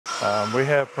We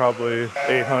have probably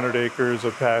 800 acres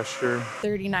of pasture.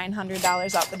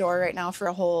 $3,900 out the door right now for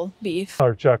a whole beef.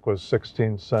 Our check was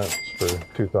 16 cents for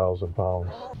 2,000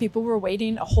 pounds. People were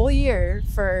waiting a whole year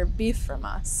for beef from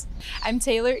us. I'm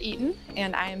Taylor Eaton,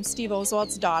 and I am Steve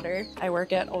Oswalt's daughter. I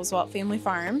work at Oswalt Family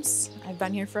Farms. I've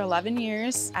been here for 11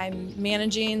 years. I'm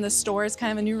managing the store as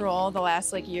kind of a new role the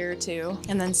last year or two.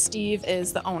 And then Steve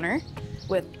is the owner,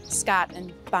 with Scott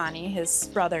and Bonnie, his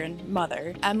brother and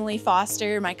mother. Emily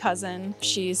Foster, my cousin,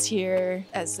 she's here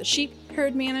as the sheep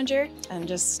herd manager and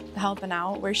just helping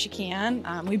out where she can.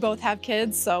 We both have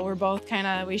kids, so we're both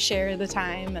we share the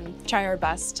time and try our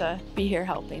best to be here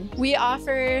helping. We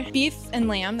offer beef and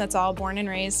lamb that's all born and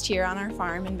raised here on our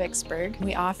farm in Vicksburg.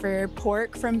 We offer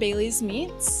pork from Bailey's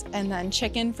Meats and then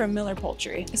chicken from Miller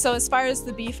Poultry. So as far as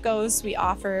the beef goes, we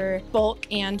offer bulk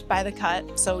and by the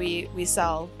cut. So we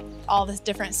sell all the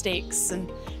different steaks and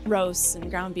roasts and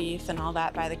ground beef and all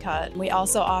that by the cut. We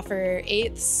also offer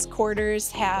eighths,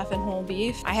 quarters, half, and whole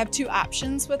beef. I have two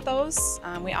options with those.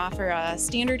 We offer a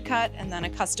standard cut and then a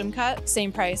custom cut.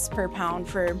 Same price per pound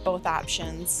for both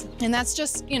options. And that's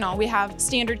just, we have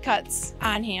standard cuts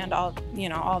on hand all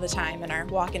the time in our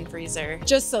walk-in freezer,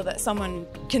 just so that someone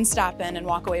can stop in and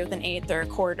walk away with an eighth or a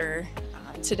quarter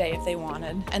today if they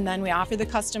wanted. And then we offer the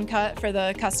custom cut for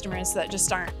the customers that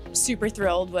just aren't super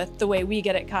thrilled with the way we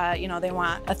get it cut. They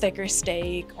want a thicker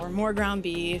steak or more ground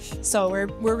beef. So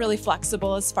we're really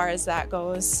flexible as far as that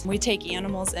goes. We take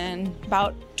animals in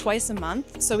about twice a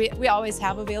month, so we always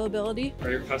have availability.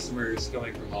 Are your customers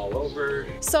coming from all over?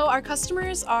 So our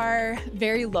customers are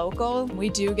very local. We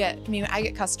do get, I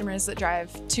get customers that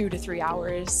drive 2 to 3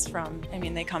 hours from,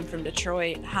 they come from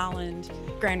Detroit, Holland,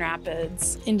 Grand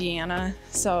Rapids, Indiana.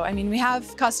 So, we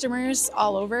have customers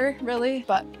all over really,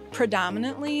 but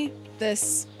predominantly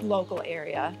this local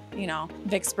area,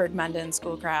 Vicksburg, Mendon,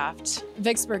 Schoolcraft.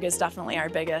 Vicksburg is definitely our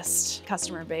biggest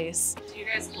customer base. Do you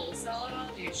guys wholesale at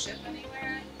all? Do you ship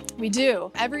anywhere? We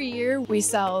do. Every year we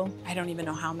sell, I don't even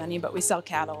know how many, but we sell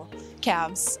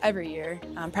calves every year,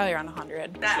 probably around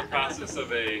 100. What's the process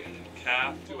of a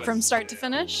calf to a From start to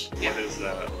finish? What does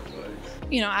that look like?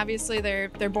 Obviously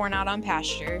they're born out on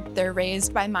pasture. They're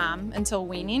raised by mom until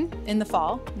weaning in the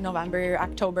fall,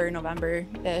 October,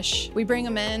 November-ish. We bring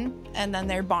them in and then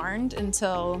they're barned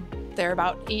until they're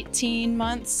about 18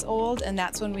 months old, and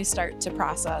that's when we start to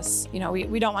process. We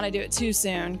don't want to do it too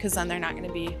soon because then they're not going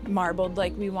to be marbled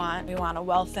like we want. We want a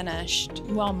well-finished,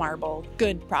 well-marbled,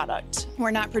 good product.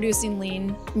 We're not producing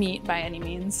lean meat by any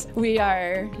means. We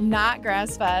are not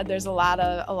grass-fed. There's a lot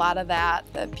of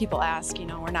that people ask.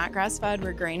 We're not grass-fed,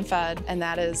 we're grain-fed, and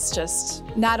that is just,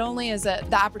 not only is it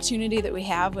the opportunity that we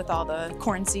have with all the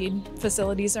corn seed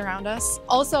facilities around us,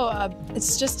 also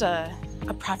it's just a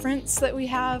preference that we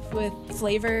have with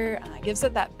flavor. It gives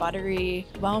it that buttery,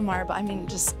 well-marbled,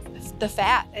 just the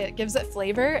fat, it gives it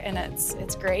flavor, and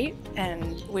it's great,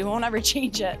 and we won't ever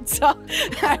change it. So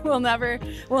we'll never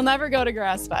go to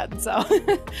grass-fed. So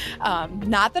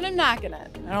not that I'm knocking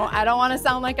it. I don't want to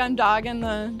sound like I'm dogging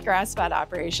the grass-fed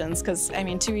operations, because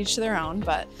to each their own,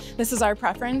 but this is our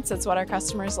preference. It's what our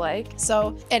customers like.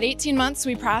 So at 18 months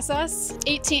we process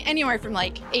anywhere from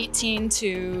 18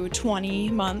 to 20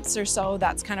 months or so.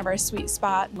 That's kind of our sweet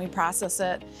spot. We process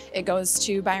it. It goes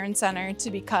to Byron Center to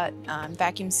be cut,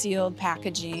 vacuum sealed,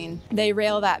 packaging. They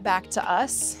rail that back to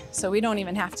us, so we don't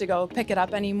even have to go pick it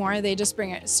up anymore. They just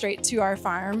bring it straight to our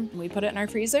farm. We put it in our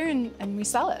freezer and we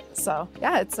sell it. So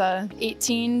yeah, it's a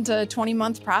 18 to 20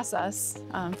 month process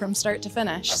from start to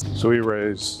finish. So we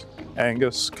raise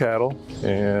Angus cattle,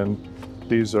 and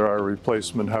these are our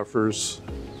replacement heifers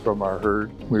from our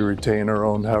herd. We retain our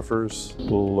own heifers.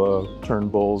 We'll turn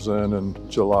bulls in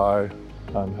July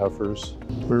on heifers.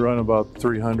 We run about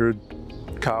 300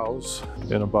 cows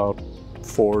in about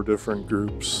 4 different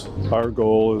groups. Our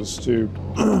goal is to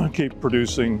keep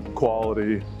producing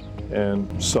quality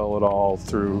and sell it all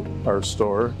through our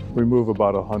store. We move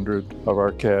about 100 of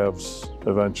our calves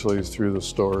eventually through the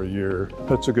store a year.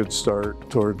 That's a good start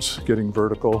towards getting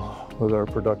vertical with our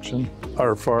production.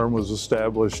 Our farm was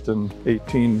established in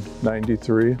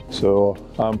 1893, so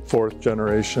I'm 4th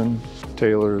generation.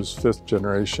 Taylor's 5th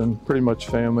generation. Pretty much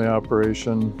family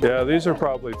operation. Yeah, these are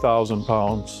probably 1,000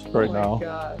 pounds right now.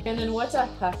 God. And then what's a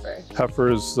heifer?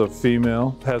 Heifer is the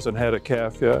female, hasn't had a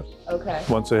calf yet. Okay.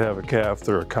 Once they have a calf,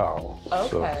 they're a cow. Okay.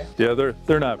 So, yeah,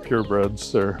 they're not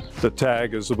purebreds. The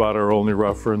tag is about our only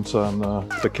reference on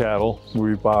the cattle.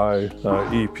 We buy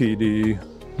EPD,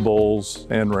 bulls,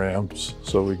 and rams,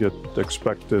 so we get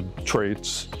expected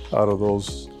traits out of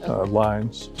those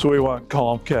lines. So we want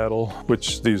calm cattle,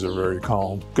 which these are very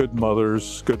calm. Good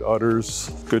mothers, good udders,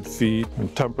 good feet,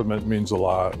 and temperament means a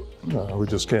lot. We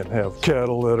just can't have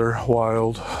cattle that are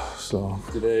wild. So,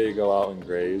 Do they go out and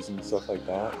graze and stuff like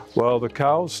that? well, the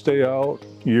cows stay out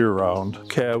year-round.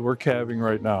 We're calving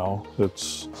right now.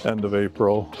 It's end of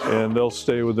April, and they'll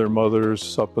stay with their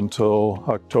mothers up until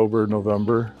October,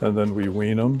 November, and then we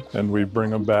wean them and we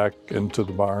bring them back into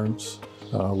the barns.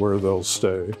 Where they'll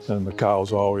stay, and the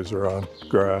cows always are on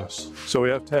grass. So we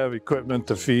have to have equipment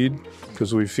to feed,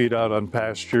 because we feed out on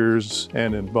pastures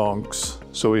and in bunks.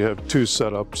 So we have two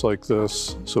setups like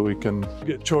this, so we can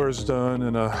get chores done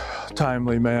in a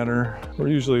timely manner.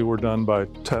 We're done by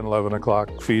 10, 11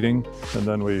 o'clock feeding, and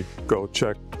then we go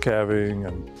check calving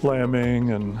and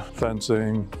lambing and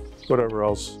fencing, whatever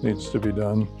else needs to be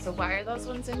done. So why are those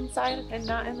ones inside and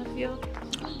not in the field?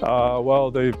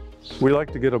 Well, we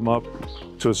like to get them up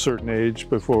to a certain age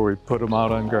before we put them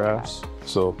out on grass.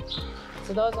 So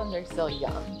those ones are still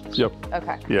young? Yep.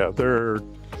 Okay. Yeah, they're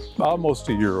almost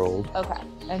a year old. Okay.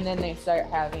 And then they start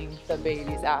having the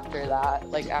babies after that,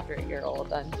 like after a year old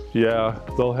then? Yeah,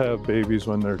 they'll have babies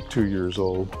when they're 2 years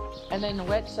old. And then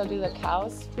so do the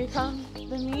cows become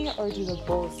the meat, or do the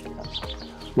bulls become?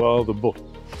 Well,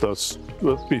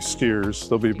 they'll be steers.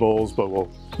 They'll be bulls, but we'll,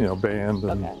 band,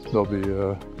 and Okay. they'll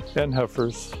be, and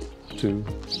heifers too.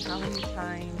 How many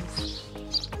times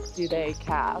do they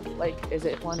calve? Like, is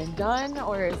it one and done,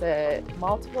 or is it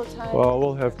multiple times? Well,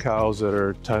 we'll have cows that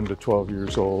are 10 to 12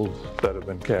 years old that have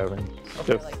been calving. If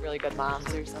they're like really good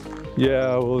moms or something?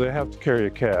 Yeah, well, they have to carry a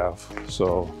calf,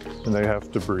 and they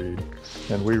have to breed.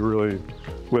 And we really,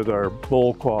 with our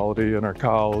bull quality and our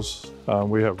cows,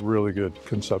 we have really good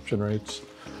conception rates.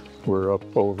 We're up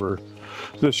over,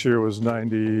 this year was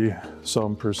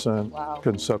 90-some% Wow.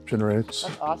 conception rates.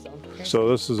 That's awesome. So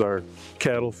this is our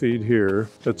cattle feed here.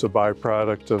 It's a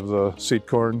byproduct of the seed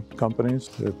corn companies.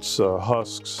 It's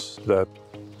husks that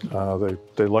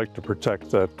they like to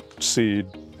protect that seed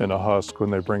in a husk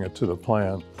when they bring it to the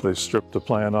plant. They strip the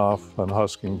plant off on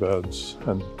husking beds,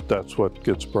 and that's what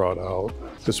gets brought out.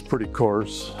 It's pretty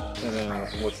coarse. And then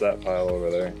what's that pile over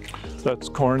there? That's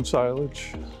corn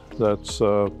silage. That's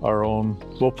our own.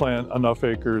 We'll plant enough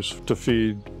acres to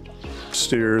feed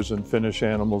steers and finish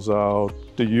animals out.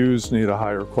 The ewes need a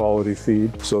higher quality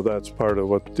feed, so that's part of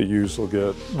what the ewes will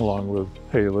get, along with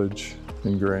haylage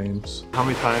and grains. How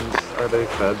many times are they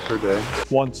fed per day?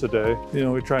 Once a day.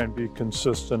 We try and be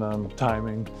consistent on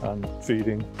timing, on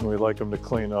feeding, and we like them to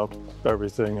clean up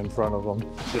everything in front of them.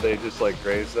 Do they just like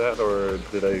graze that, or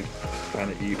do they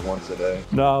kind of eat once a day?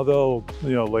 No, they'll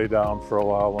lay down for a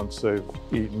while once they've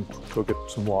eaten, go get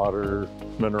some water,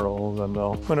 minerals, and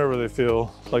whenever they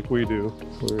feel like we do,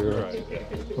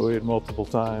 we eat multiple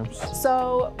times.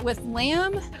 So with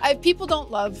lamb, people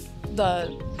don't love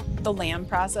the lamb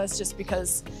process, just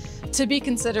because to be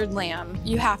considered lamb,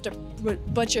 you have to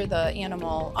butcher the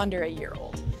animal under a year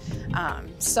old.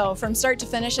 So from start to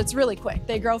finish, it's really quick.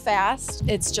 They grow fast.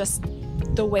 It's just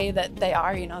the way that they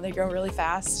are, they grow really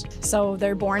fast. So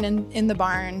they're born in the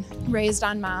barn, raised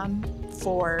on mom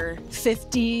for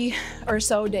 50 or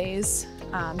so days.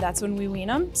 That's when we wean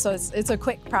them. So it's a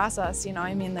quick process, they're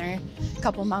a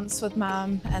couple months with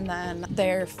mom, and then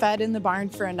they're fed in the barn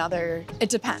for another, it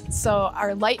depends. So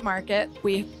our light market,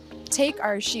 we take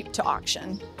our sheep to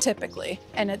auction typically,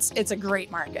 and it's a great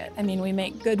market. We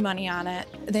make good money on it.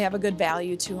 They have a good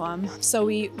value to them. So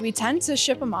we tend to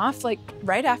ship them off like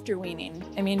right after weaning.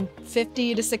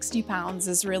 50 to 60 pounds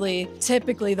is really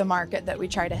typically the market that we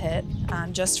try to hit,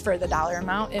 just for the dollar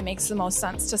amount. It makes the most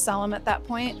sense to sell them at that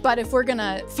point. But if we're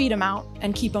gonna feed them out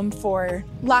and keep them for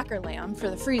locker lamb, for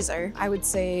the freezer, I would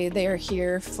say they are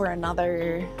here for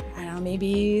another,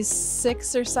 maybe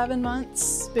 6 or 7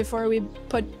 months before we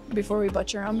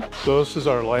butcher them. So this is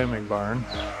our lambing barn.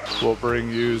 We'll bring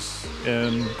ewes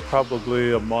in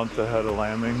probably a month ahead of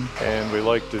lambing, and we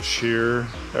like to shear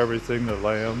everything to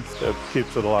lambs. It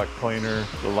keeps it a lot cleaner.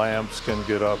 The lambs can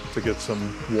get up to get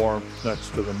some warmth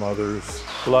next to the mothers.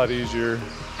 A lot easier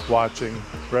watching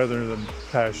rather than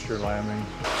pasture lambing.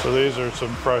 So these are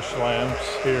some fresh lambs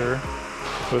here.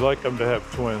 We like them to have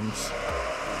twins.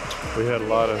 We had a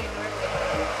lot of,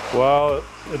 well,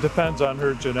 it depends on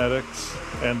her genetics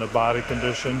and the body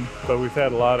condition, but we've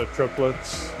had a lot of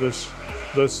triplets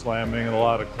this lambing, and a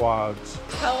lot of quads.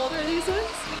 How old are these ones?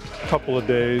 A couple of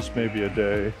days, maybe a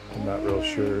day, I'm not real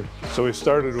sure. So we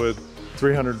started with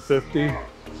 350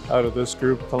 out of this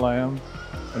group to lamb,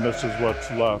 and this is what's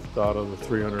left out of the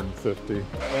 350.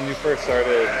 When you first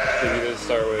started, did you just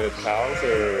start with cows,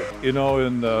 or?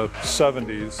 In the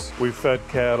 70s, we fed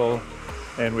cattle,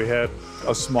 and we had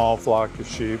a small flock of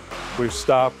sheep. We've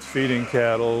stopped feeding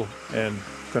cattle and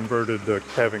converted to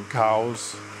having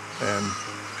cows and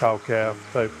cow-calf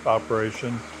type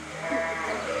operation.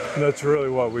 That's really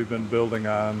what we've been building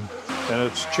on, and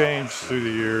it's changed through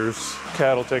the years.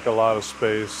 Cattle take a lot of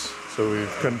space, so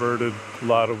we've converted a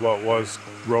lot of what was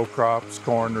row crops,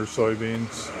 corn or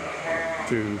soybeans,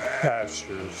 to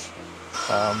pastures.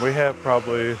 We have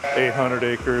probably 800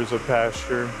 acres of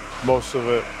pasture. Most of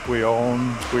it we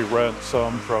own. We rent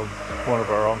some from one of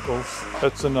our uncles.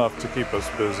 That's enough to keep us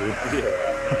busy.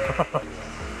 Yeah.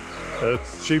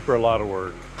 It's cheaper, a lot of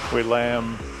work. We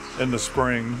lamb in the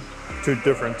spring 2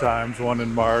 different times, one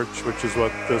in March, which is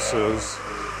what this is,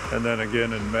 and then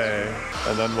again in May.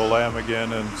 And then we'll lamb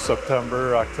again in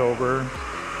September, October,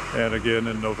 and again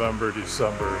in November,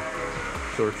 December.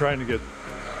 So we're trying to get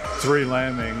 3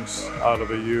 lambings out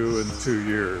of a ewe in 2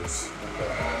 years.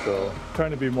 So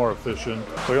trying to be more efficient.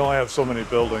 We only have so many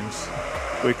buildings.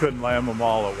 We couldn't lamb them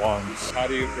all at once. How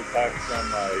do you protect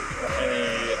from like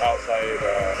any outside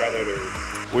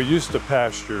predators? We used to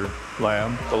pasture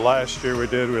lamb. The last year we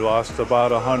lost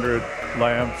about 100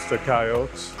 lambs to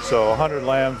coyotes. So 100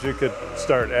 lambs you could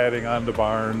start adding onto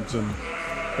barns, and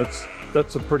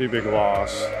that's a pretty big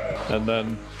loss. And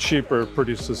then sheep are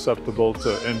pretty susceptible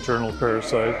to internal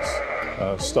parasites,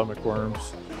 stomach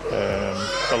worms. And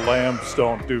the lambs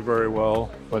don't do very well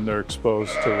when they're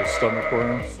exposed to the stomach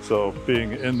worms. So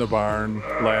being in the barn,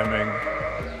 lambing,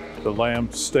 the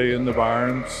lambs stay in the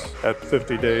barns. At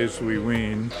 50 days we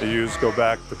wean. The ewes go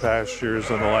back to pastures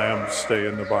and the lambs stay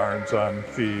in the barns on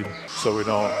feed, so we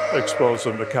don't expose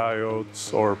them to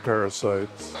coyotes or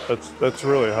parasites. That's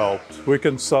really helped. We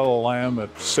can sell a lamb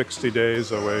at 60 days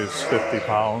that weighs 50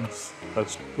 pounds.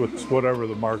 That's whatever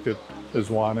the market is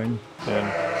wanting.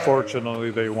 And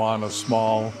fortunately they want a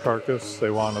small carcass. They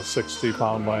want a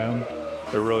 60-pound lamb.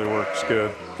 It really works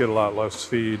good. Get a lot less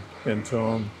feed into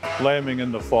them. Lambing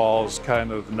in the fall is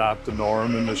kind of not the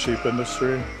norm in the sheep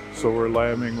industry. So we're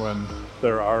lambing when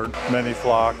there aren't many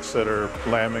flocks that are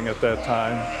lambing at that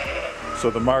time. So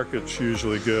the market's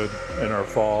usually good in our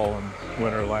fall and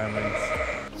winter lambings.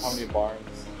 How many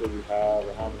barns did you have,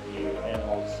 or how many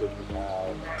animals did you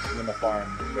have when the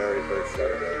farm very first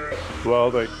started? Well,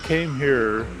 they came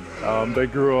here, they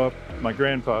grew up, my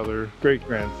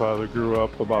great-grandfather grew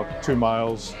up about 2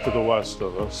 miles to the west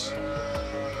of us.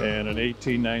 And in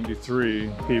 1893,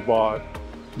 he bought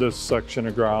this section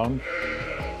of ground,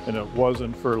 and it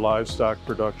wasn't for livestock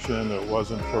production, it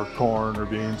wasn't for corn or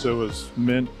beans, it was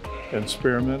mint and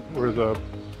spearmint were the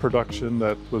production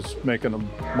that was making them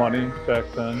money back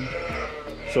then.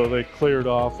 So they cleared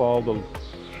off all the,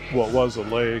 what was a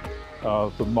lake,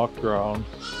 the muck ground,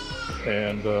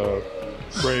 and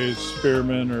raised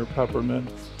spearmint or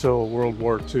peppermint till World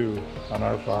War II on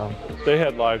our farm. They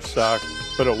had livestock,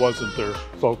 but it wasn't their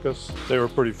focus. They were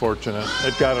pretty fortunate.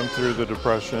 It got them through the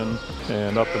Depression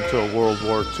and up until World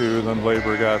War II. Then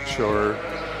labor got short,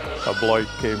 a blight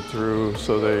came through,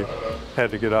 so they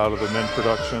had to get out of the mint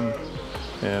production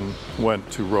and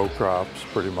went to row crops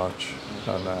pretty much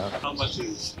on that. How much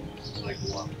is like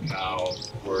one cow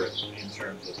worth in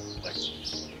terms of like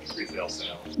retail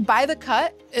sales? By the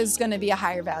cut is going to be a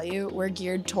higher value. We're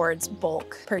geared towards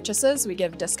bulk purchases. We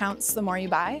give discounts the more you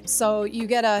buy. So you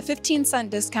get a 15-cent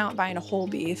discount buying a whole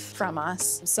beef from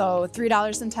us. So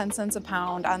 $3.10 a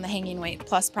pound on the hanging weight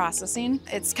plus processing.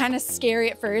 It's kind of scary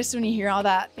at first when you hear all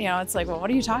that, you know, it's like, well, what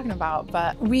are you talking about?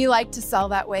 But we like to sell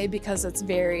that way because it's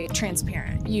very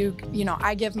transparent. You know,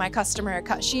 I give my customer a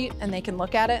cut sheet and they can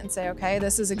look at it and say, okay,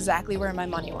 this is exactly where my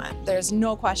money went. There's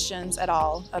no questions at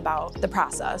all about the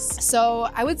process. So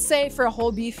I would say for a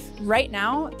whole beef right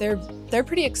now, they're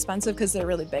pretty expensive because they're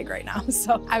really big right now.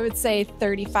 So I would say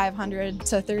 $3,500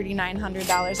 to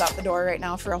 $3,900 out the door right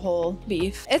now for a whole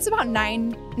beef. It's about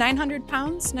 900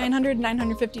 pounds,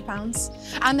 950 pounds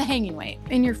on the hanging weight.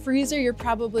 In your freezer, you're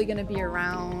probably going to be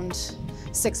around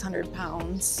 600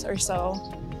 pounds or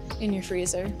so in your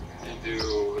freezer. And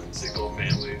do single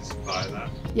families buy that?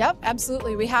 Yep,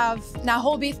 absolutely. We have, now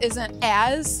whole beef isn't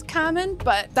as common,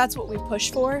 but that's what we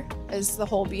push for, is the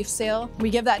whole beef sale. We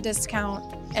give that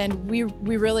discount, and we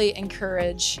really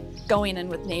encourage going in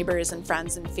with neighbors and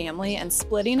friends and family and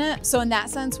splitting it. So in that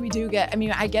sense, we do get, I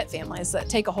mean, I get families that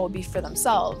take a whole beef for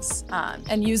themselves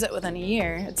and use it within a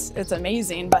year. It's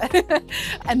amazing, but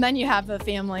and then you have the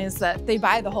families that they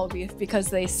buy the whole beef because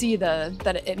they see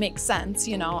that it makes sense,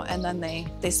 you know, and then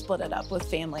they split it up with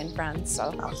family and friends.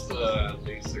 So what's the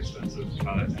least expensive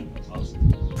cut and the most?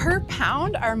 Per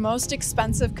pound, our most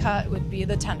expensive cut would be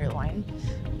the tenderloin,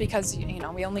 because you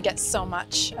know we only get so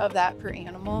much of that per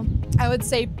animal. I would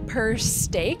say per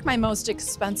steak, my most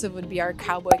expensive would be our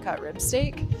cowboy cut rib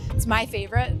steak. It's my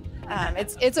favorite.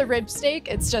 It's a rib steak.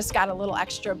 It's just got a little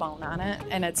extra bone on it,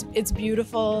 and it's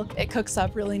beautiful. It cooks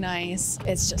up really nice.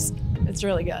 It's It's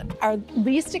really good. Our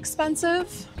least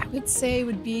expensive, I would say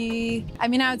would be, I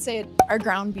would say our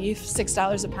ground beef,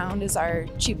 $6 a pound is our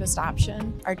cheapest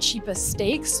option. Our cheapest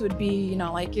steaks would be, you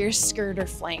know, like your skirt or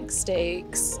flank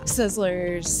steaks,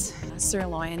 sizzlers,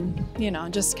 sirloin, you know,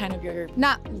 just kind of your,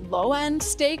 not low end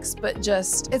steaks, but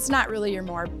just, it's not really your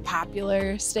more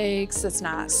popular steaks. It's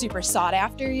not super sought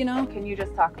after, you know. Can you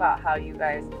just talk about how you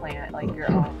guys plant like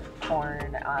your own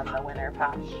corn on the winter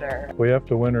pasture? We have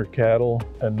to winter cattle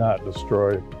and not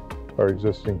destroy our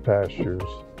existing pastures.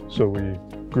 So we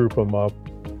group them up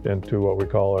into what we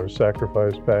call our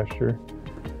sacrifice pasture.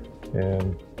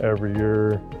 And every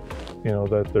year, you know,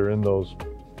 that they're in those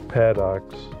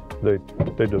paddocks,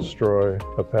 they destroy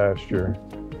a pasture.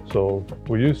 So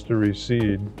we used to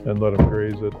reseed and let them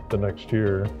graze it the next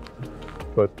year,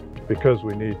 but because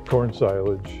we need corn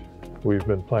silage, we've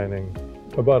been planting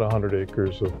about 100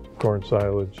 acres of corn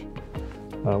silage,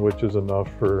 which is enough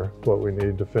for what we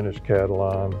need to finish cattle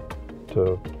on,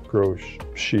 to grow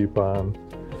sheep on.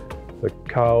 The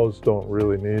cows don't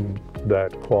really need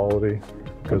that quality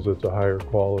because it's a higher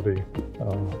quality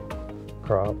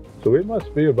crop. So we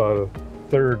must be about a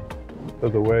third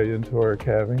of the way into our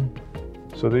calving.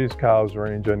 So these cows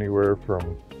range anywhere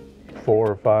from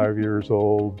 4 or 5 years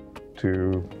old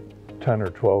to 10 or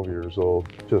 12 years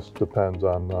old. Just depends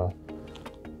on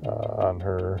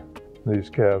her. These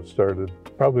calves started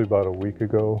probably about a week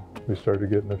ago. We started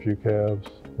getting a few calves.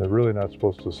 They're really not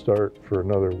supposed to start for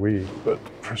another week, but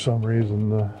for some reason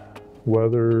the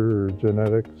weather or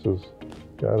genetics has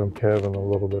got them calving a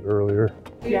little bit earlier.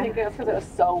 Do you think it's because it was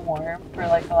so warm for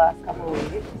like the last couple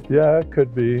of weeks? Yeah, it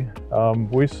could be.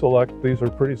 We select, these are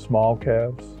pretty small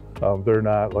calves. They're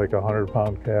not like a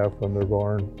 100-pound calf when they're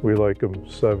born. We like them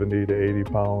 70 to 80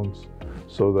 pounds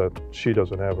so that she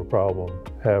doesn't have a problem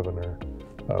having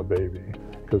her baby.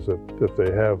 Because if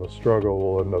they have a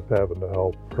struggle, we'll end up having to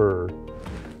help her.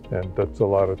 And that's a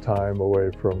lot of time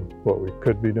away from what we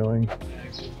could be doing.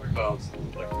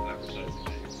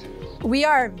 We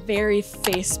are very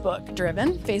Facebook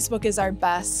driven. Facebook is our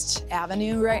best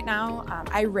avenue right now.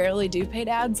 I rarely do paid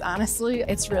ads, honestly.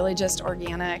 It's really just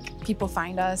organic. People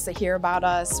find us, they hear about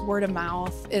us. Word of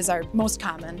mouth is our most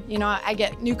common. You know, I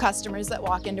get new customers that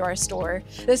walk into our store.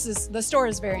 The store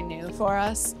is very new for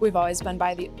us. We've always been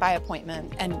by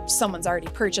appointment, and someone's already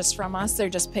purchased from us. They're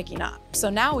just picking up.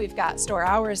 So now we've got store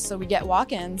hours, so we get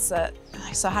walk-ins that,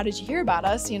 so how did you hear about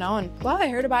us? You know, and well, I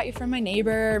heard about you from my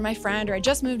neighbor or my friend, or I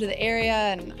just moved to the area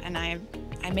and I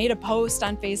made a post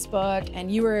on Facebook and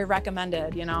you were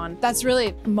recommended, you know, and that's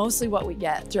really mostly what we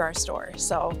get through our store.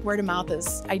 So word of mouth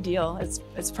is ideal.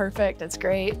 It's perfect. It's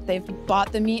great. They've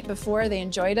bought the meat before, they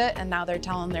enjoyed it, and now they're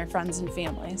telling their friends and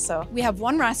family. So we have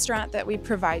one restaurant that we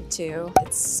provide to.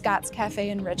 It's Scott's Cafe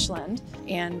in Richland,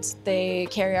 and they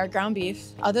carry our ground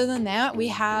beef. Other than that, we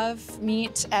have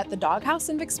meat at the Doghouse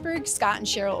in Vicksburg. Scott and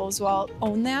Cheryl Oswalt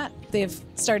own that. They've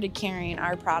started carrying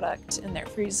our product in their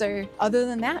freezer. Other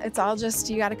than that, it's all just,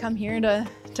 you gotta come here to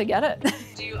get it.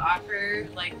 Do you offer,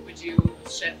 like, would you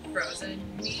ship frozen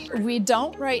meat? We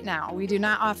don't right now. We do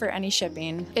not offer any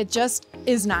shipping. It just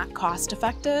is not cost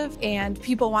effective, and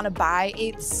people want to buy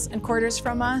 1/8 and quarters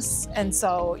from us. And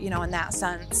so, you know, in that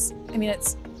sense, I mean,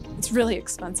 it's really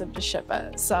expensive to ship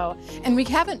it. So, and we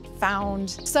haven't found,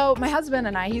 so my husband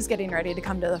and I, he's getting ready to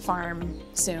come to the farm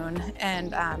soon.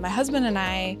 And my husband and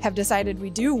I have decided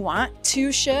we do want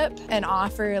to ship and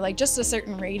offer like just a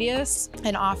certain radius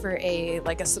and offer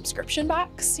like a subscription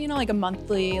box, you know, like a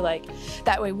monthly, like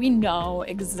that way we know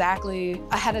exactly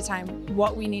ahead of time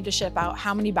what we need to ship out,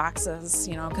 how many boxes,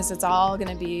 you know, because it's all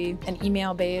going to be an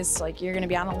email based, like you're going to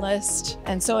be on a list.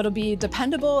 And so it'll be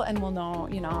dependable and we'll know,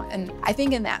 you know, and I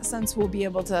think in that sense we'll be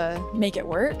able to make it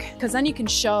work, because then you can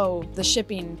show the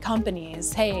shipping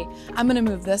companies, hey, I'm going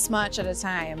to move this much at a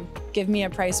time, give me a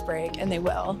price break, and they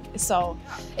will. So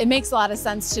it makes a lot of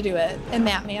sense to do it in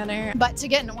that manner. But to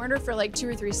get an order for like 2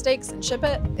 or 3 steaks and ship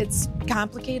it, it's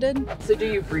complicated. So do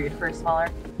you breed for smaller?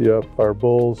 Yep, our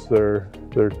bulls, their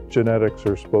genetics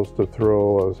are supposed to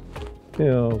throw a, you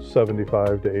know,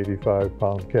 75 to 85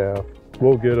 pound calf.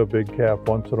 We'll get a big calf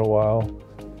once in a while,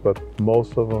 but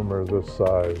most of them are this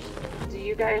size. Do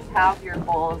you guys have your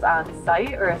bulls on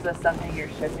site, or is this something you're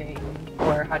shipping,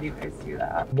 or how do you guys do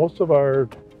that? Most of our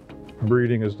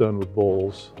breeding is done with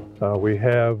bulls. We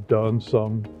have done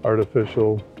some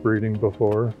artificial breeding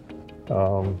before,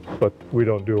 but we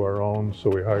don't do our own, so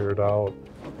we hire it out.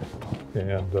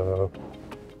 And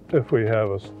if we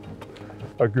have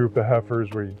a group of heifers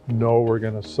we know we're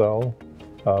going to sell,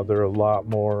 they're a lot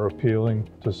more appealing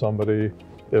to somebody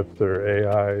if they're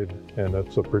AI'd and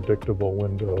it's a predictable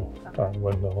window on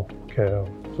when they'll calve.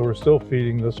 So we're still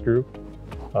feeding this group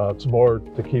It's more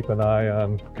to keep an eye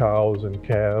on cows and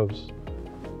calves.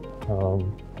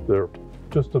 They're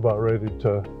just about ready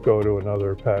to go to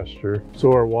another pasture.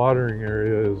 So our watering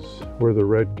area is where the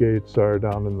red gates are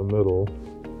down in the middle,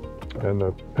 and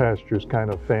the pastures kind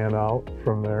of fan out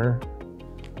from there.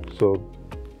 So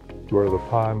where the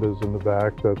pond is in the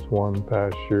back, that's one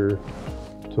pasture.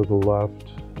 To the left,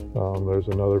 there's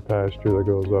another pasture that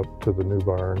goes up to the new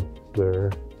barn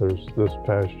there. There's this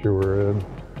pasture we're in,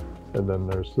 and then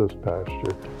there's this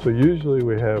pasture. So usually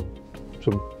we have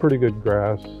some pretty good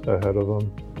grass ahead of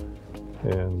them,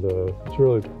 and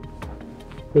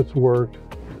it's work.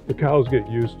 The cows get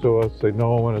used to us. They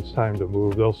know when it's time to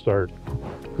move. They'll start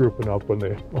grouping up when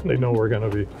they know we're going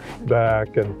to be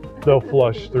back, and they'll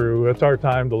flush through. It's our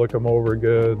time to look them over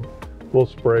good. We'll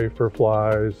spray for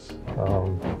flies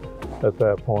at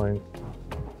that point.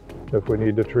 If we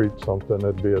need to treat something,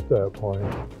 it'd be at that point.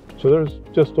 So there's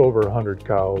just over 100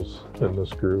 cows in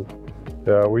this group.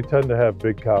 Yeah, we tend to have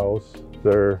big cows.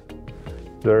 They're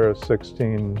a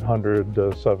 1,600 to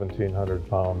 1,700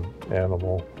 pound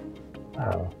animal.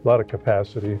 A lot of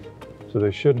capacity, so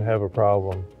they shouldn't have a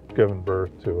problem giving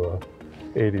birth to a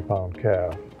 80-pound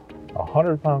calf. A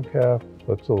 100-pound calf,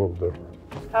 that's a little different.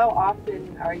 How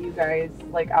often are you guys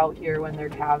like out here when they're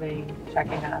calving,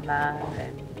 checking on them?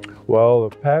 Well,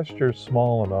 the pasture's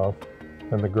small enough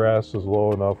and the grass is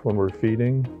low enough when we're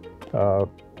feeding.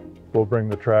 We'll bring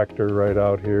the tractor right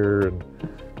out here, and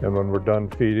when we're done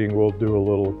feeding, we'll do a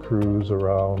little cruise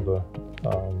around.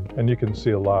 And you can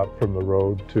see a lot from the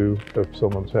road too if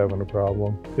someone's having a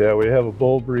problem. Yeah, we have a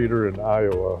bull breeder in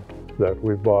Iowa that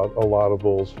we bought a lot of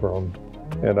bulls from.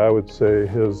 And I would say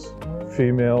his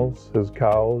females, his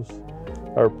cows,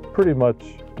 are pretty much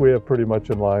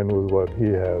in line with what he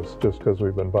has, just because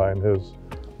we've been buying his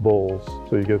bulls.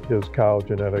 So you get his cow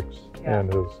genetics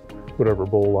and his whatever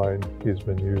bull line he's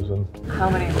been using. How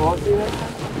many bulls do you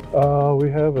have? We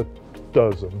have a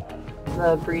dozen.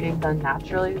 The breeding done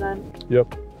naturally then?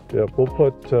 Yep. We'll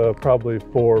put probably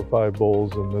 4 or 5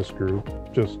 bulls in this group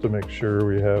just to make sure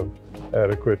we have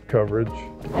adequate coverage.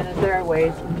 And is there a way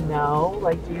to know,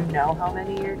 like, do you know how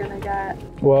many you're gonna get?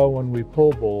 Well, when we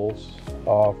pull bulls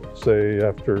off, say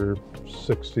after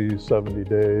 60, 70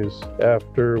 days,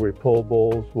 after we pull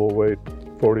bulls, we'll wait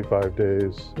 45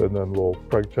 days and then we'll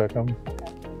preg check them.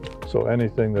 Okay. So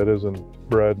anything that isn't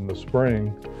bred in the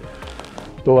spring,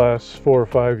 the last 4 or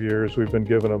 5 years, we've been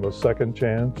giving them a second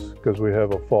chance because we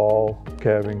have a fall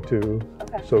calving too.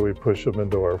 Okay. So we push them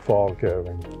into our fall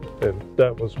calving. And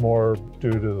that was more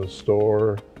due to the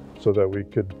store so that we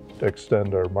could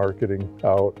extend our marketing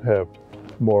out, have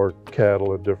more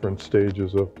cattle at different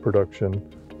stages of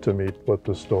production to meet what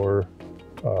the store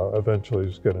eventually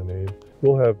is going to need.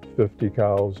 We'll have 50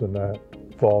 cows in that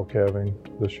fall calving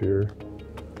this year.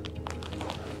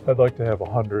 I'd like to have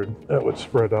 100. That would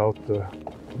spread out the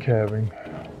calving.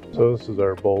 So this is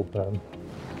our bull pen.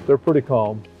 They're pretty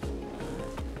calm.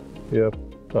 Yep.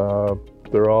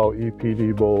 They're all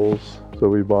EPD bulls, so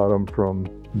we bought them from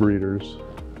breeders.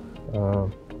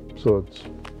 So it's,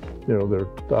 the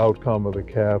outcome of the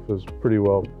calf is pretty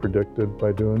well predicted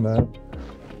by doing that.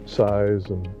 Size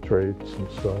and traits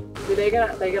and stuff. Do they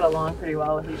get along pretty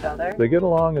well with each other? They get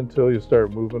along until you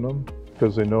start moving them,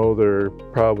 because they know they're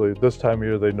probably, this time of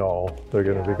year they know they're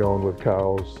going to be going with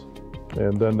cows.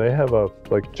 And then they have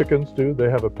like chickens do, they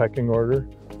have a pecking order.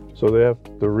 So they have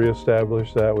to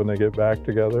reestablish that when they get back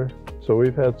together. So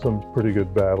we've had some pretty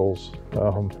good battles.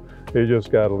 You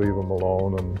just got to leave them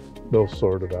alone and they'll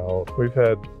sort it out. We've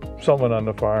had someone on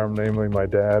the farm, namely my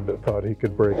dad, that thought he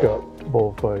could break up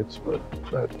bullfights, but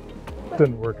that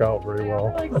didn't work out very well.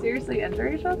 Do they ever, like, seriously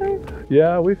injure each other?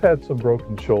 Yeah, we've had some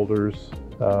broken shoulders.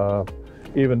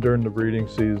 Even during the breeding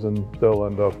season, they'll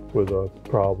end up with a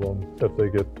problem if they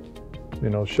get,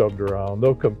 shoved around.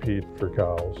 They'll compete for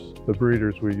cows. The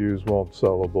breeders we use won't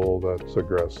sell a bull that's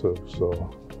aggressive, so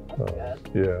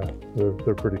yeah,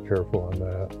 they're pretty careful on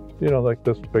that. Like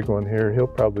this big one here, he'll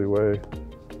probably weigh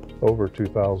over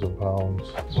 2,000 pounds.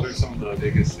 What are some of the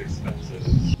biggest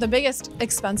expenses? The biggest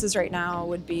expenses right now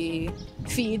would be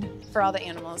feed for all the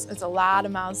animals. It's a lot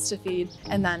of mouths to feed,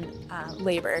 and then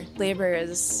labor. Labor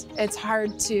it's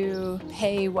hard to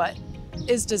pay what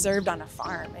is deserved on a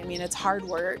farm. I mean, it's hard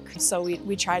work, so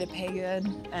we try to pay good,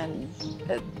 and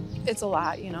it's a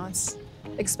lot, it's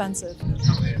expensive.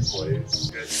 How many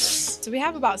employees? So we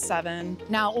have about 7.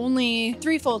 Now only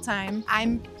 3 full-time.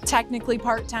 I'm technically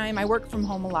part-time. I work from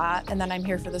home a lot, and then I'm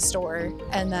here for the store.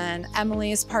 And then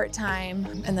Emily is part-time,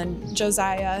 and then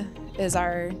Josiah is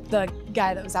the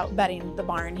guy that was out bedding the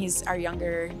barn. He's our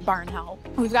younger barn help.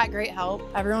 We've got great help.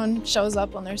 Everyone shows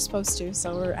up when they're supposed to,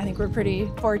 so I think we're pretty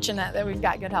fortunate that we've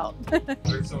got good help. What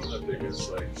are some of the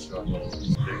biggest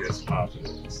struggles, biggest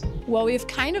positives? Well, we've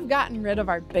kind of gotten rid of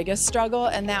our biggest struggle,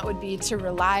 and that would be to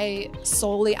rely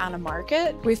solely on a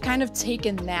market. We've kind of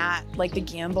taken that, like the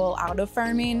gamble, out of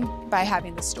farming by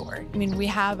having the store. I mean, we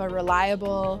have a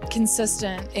reliable,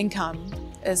 consistent income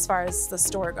as far as the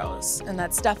store goes, and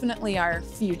that's definitely our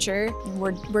future.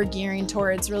 We're gearing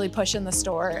towards really pushing the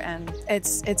store, and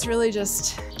it's really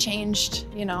just changed,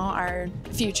 our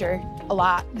future a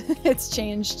lot. It's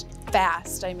changed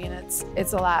fast. I mean,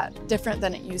 it's a lot different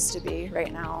than it used to be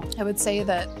right now. I would say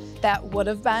that would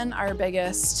have been our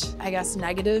biggest, I guess,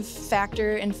 negative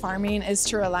factor in farming, is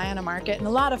to rely on a market. And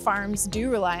a lot of farms do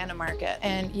rely on a market,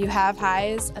 and you have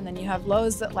highs and then you have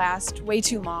lows that last way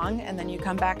too long, and then you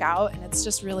come back out, and it's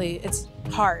just really, it's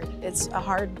hard. It's a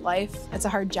hard life. It's a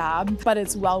hard job, but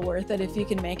it's well worth it if you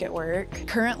can make it work.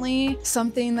 Currently,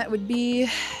 something that would be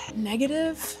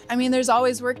negative, I mean, there's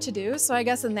always work to do. So I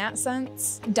guess in that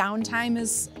sense, downtime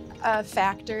is a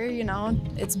factor,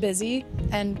 it's busy.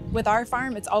 And with our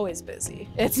farm, it's always busy.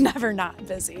 It's never not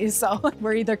busy. So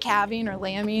we're either calving or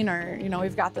lambing, or,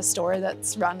 we've got the store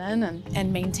that's running,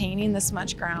 and maintaining this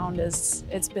much ground it's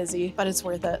busy, but it's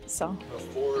worth it, so.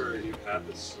 Before you had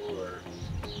the store,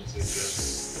 was it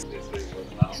just basically word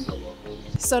of mouth or local?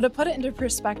 So to put it into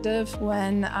perspective,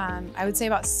 when I would say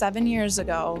about 7 years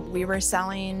ago, we were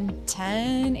selling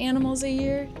 10 animals a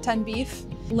year, 10 beef.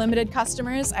 Limited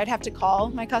customers. I'd have to call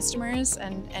my customers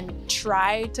and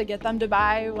try to get them to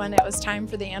buy when it was time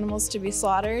for the animals to be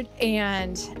slaughtered.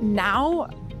 And now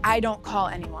I don't call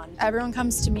anyone. Everyone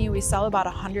comes to me. We sell about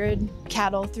 100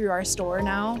 cattle through our store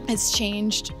now. It's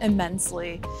changed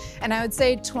immensely. And I would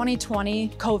say 2020,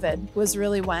 COVID, was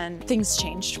really when things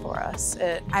changed for us.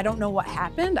 I don't know what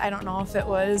happened. I don't know if it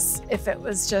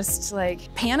was just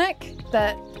like panic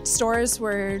that stores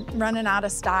were running out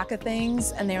of stock of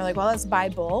things, and they were like, well, let's buy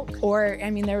bulk. Or, I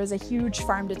mean, there was a huge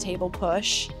farm to table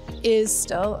push, is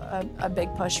still a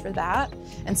big push for that,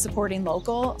 and supporting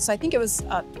local. So I think it was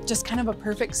just kind of a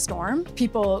perfect storm.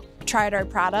 People tried our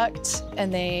product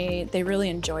and they really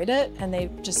enjoyed it, and they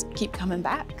just keep coming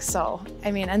back. So,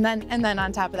 I mean, and then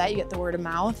on top of that, you get the word of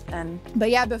mouth.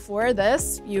 But yeah, before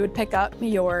this, you would pick up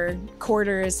your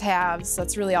quarters, halves.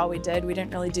 That's really all we did. We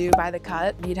didn't really do by the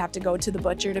cut. You'd have to go to the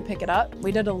butcher to pick it up.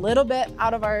 We did a little bit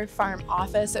out of our farm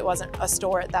office. It wasn't a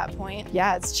store at that point.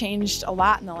 Yeah, it's changed a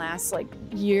lot in the last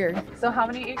year. So how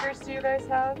many acres do you guys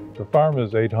have? The farm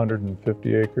is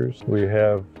 850 acres. We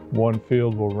have one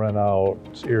field we'll rent out.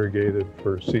 It's irrigated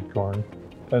for seed corn.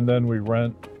 And then we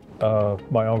rent,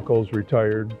 my uncle's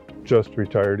retired, just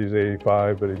retired. He's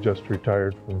 85, but he just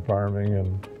retired from farming,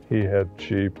 and he had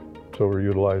sheep, so we're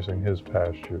utilizing his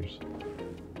pastures.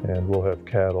 And we'll have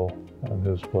cattle on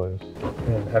his place.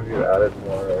 And have you added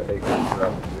more acres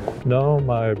throughout the year? No,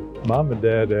 my mom and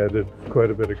dad added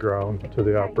quite a bit of ground to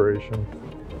the operation.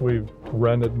 We've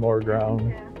rented more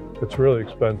ground. It's really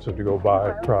expensive to go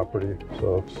buy property,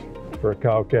 so for a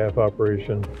cow-calf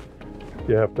operation,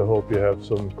 you have to hope you have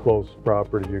some close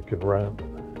property you can rent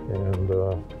and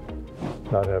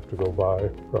not have to go buy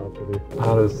property.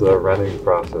 How does the renting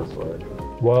process work?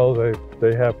 Well,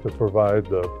 they have to provide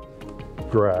the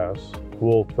grass.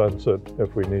 We'll fence it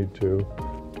if we need to.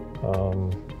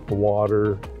 The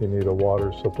water, you need a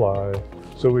water supply.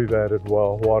 So we've added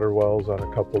water wells on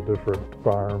a couple different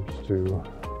farms to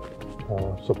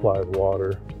supply the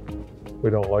water. We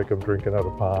don't like them drinking out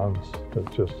of ponds.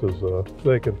 It just is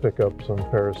they can pick up some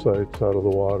parasites out of the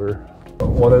water.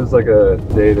 What does a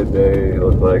day-to-day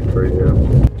look like for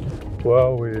you?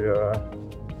 Well,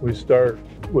 we start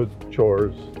with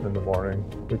chores in the morning.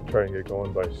 We try and get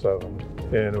going by 7.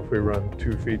 And if we run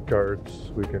 2 feed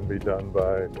carts, we can be done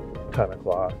by 10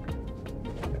 o'clock.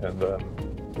 And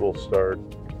then we'll start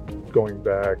going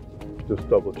back, just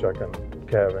double checking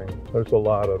calving. There's a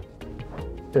lot of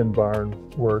in-barn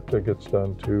work that gets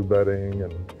done too, bedding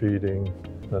and feeding.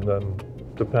 And then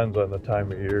depends on the time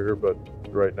of year, but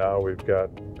right now we've got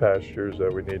pastures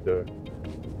that we need to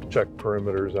check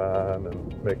perimeters on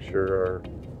and make sure our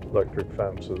electric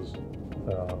fence is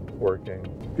working,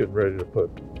 getting ready to put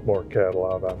more cattle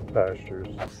out on pastures.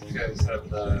 You guys have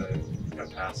the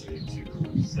capacity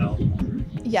to sell more?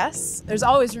 Yes, there's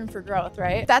always room for growth,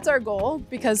 right? That's our goal,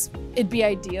 because it'd be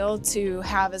ideal to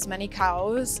have as many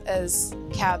cows as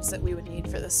calves that we would need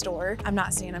for the store. I'm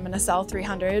not saying I'm going to sell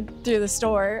 300 through the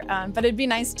store, but it'd be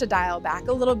nice to dial back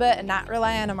a little bit and not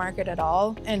rely on a market at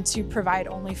all, and to provide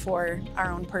only for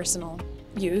our own personal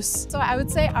use. So I would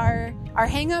say our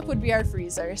hang up would be our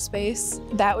freezer space.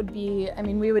 That would be, I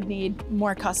mean, we would need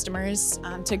more customers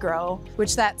to grow,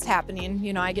 which that's happening.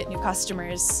 You know, I get new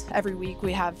customers every week.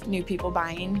 We have new people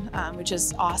buying, which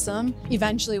is awesome.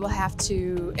 Eventually we'll have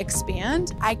to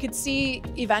expand. I could see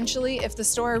eventually if the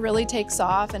store really takes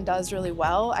off and does really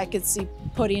well, I could see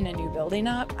putting a new building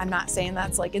up. I'm not saying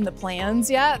that's like in the plans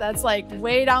yet. That's like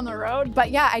way down the road. But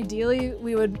yeah, ideally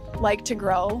we would like to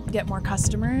grow, get more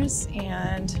customers,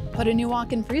 and put a new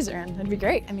walk-in freezer in. It'd be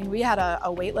great. I mean, we had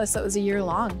a wait list that was a year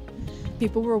long.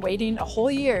 People were waiting a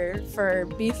whole year for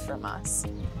beef from us,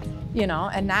 you know,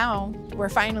 and now we're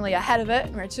finally ahead of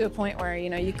it. We're to a point where, you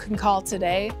know, you can call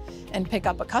today and pick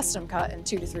up a custom cut in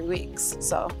 2 to 3 weeks.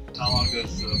 So How long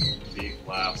does the beef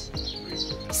last in the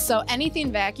freezer? So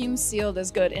anything vacuum sealed is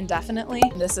good indefinitely.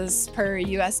 This is per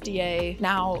USDA.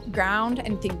 Now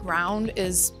anything ground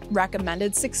is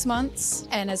recommended 6 months.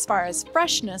 And as far as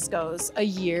freshness goes, a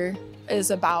year is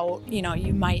about, you know,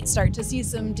 you might start to see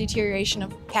some deterioration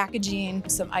of packaging,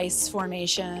 some ice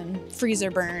formation, freezer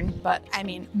burn. But I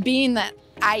mean, being that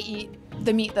I eat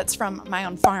the meat that's from my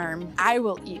own farm, I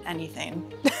will eat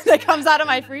anything that comes out of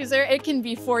my freezer. It can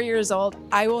be 4 years old.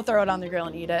 I will throw it on the grill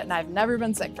and eat it, and I've never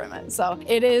been sick from it. So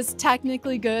it is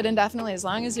technically good indefinitely as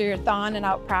long as you're thawing it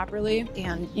out properly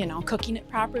and, you know, cooking it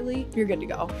properly, you're good to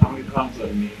go. How many pounds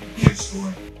of meat do you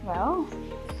store? Well,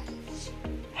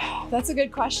 that's a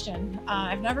good question.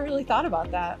 I've never really thought about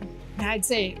that. I'd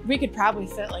say we could probably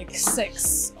fit like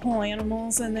 6 whole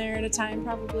animals in there at a time,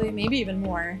 probably, maybe even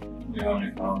more. How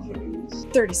many pounds of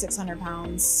it? 3,600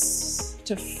 pounds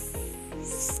to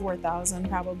 4,000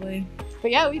 probably.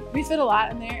 But yeah, we fit a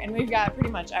lot in there, and we've got pretty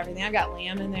much everything. I've got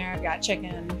lamb in there, I've got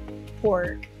chicken,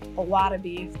 pork, a lot of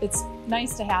beef. It's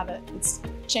nice to have it. It's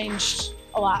changed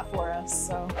a lot for us,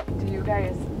 so. Do you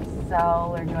guys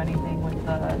sell or do anything with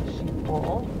the sheep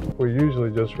wool? We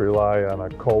usually just rely on a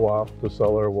co-op to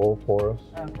sell our wool for us.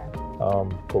 Okay.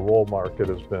 The wool market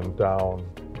has been down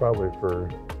probably for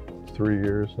 3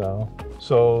 years now.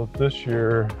 So this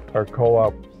year our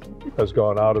co-op has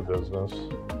gone out of business.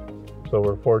 So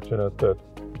we're fortunate that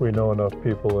we know enough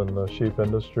people in the sheep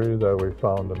industry that we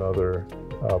found another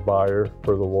buyer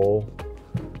for the wool.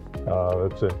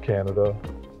 It's in Canada.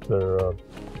 They're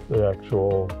the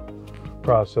actual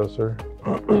processor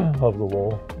of the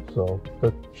wool. So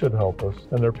that should help us,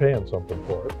 and they're paying something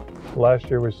for it. Last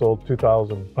year we sold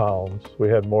 2,000 pounds. We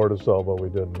had more to sell, but we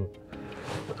didn't.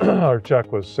 Our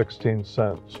check was 16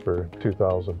 cents for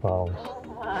 2,000 pounds.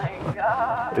 Oh my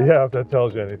God. Yeah, if that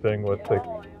tells you anything,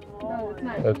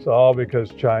 it's all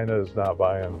because China is not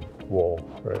buying wool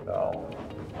right now.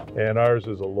 And ours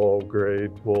is a low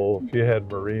grade wool. If you had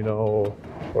merino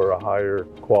or a higher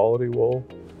quality wool,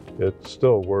 it's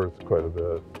still worth quite a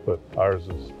bit, but ours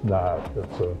is not.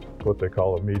 It's what they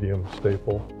call a medium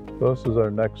staple. So this is our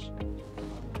next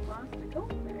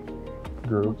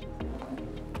group.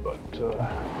 But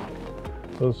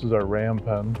this is our ram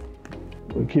pen.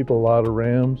 We keep a lot of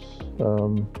rams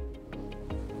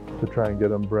to try and get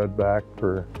them bred back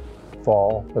for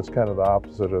fall. That's kind of the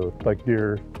opposite of like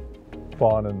deer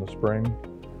fawn in the spring.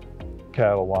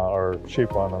 Cattle or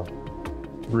sheep want to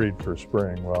breed for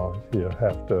spring. Well, you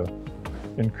have to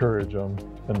encourage them,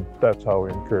 and that's how we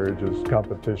encourage is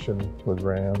competition with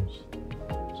rams.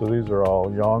 So these are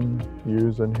all young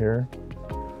ewes in here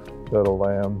that'll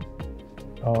lamb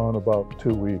in about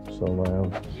 2 weeks. They'll lamb.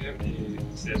 Do you have any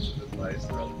tips of advice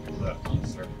for other people that on the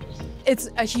surface? It's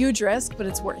a huge risk, but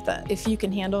it's worth it. If you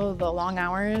can handle the long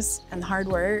hours and the hard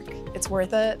work, it's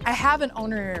worth it. I have an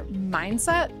owner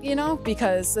mindset, you know,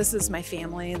 because this is my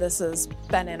family. This has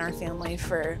been in our family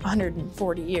for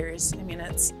 140 years. I mean,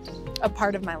 it's a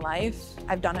part of my life.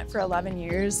 I've done it for 11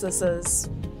 years. This is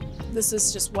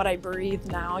just what I breathe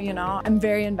now, you know. I'm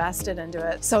very invested into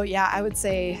it. So yeah, I would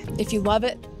say if you love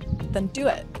it, then do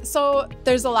it. So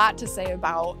there's a lot to say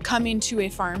about coming to a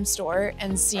farm store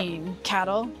and seeing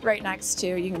cattle right next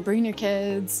to. You can bring your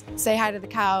kids, say hi to the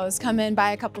cows, come in,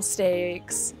 buy a couple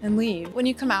steaks, and leave. When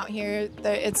you come out here,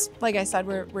 it's like I said,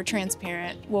 we're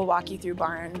transparent. We'll walk you through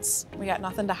barns. We got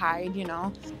nothing to hide, you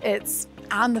know. It's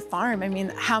on the farm. I mean,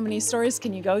 how many stores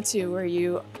can you go to where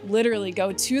you literally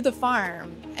go to the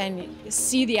farm and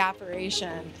see the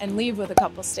operation and leave with a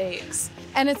couple steaks?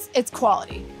 And it's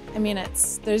quality. I mean,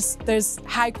 there's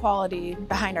high quality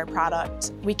behind our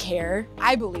product. We care.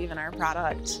 I believe in our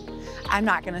product. I'm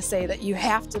not gonna say that you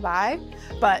have to buy,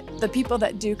 but the people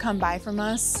that do come buy from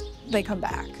us, they come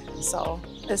back. So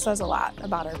it says a lot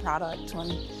about our product when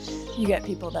you get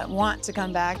people that want to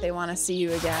come back, they wanna see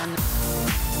you again.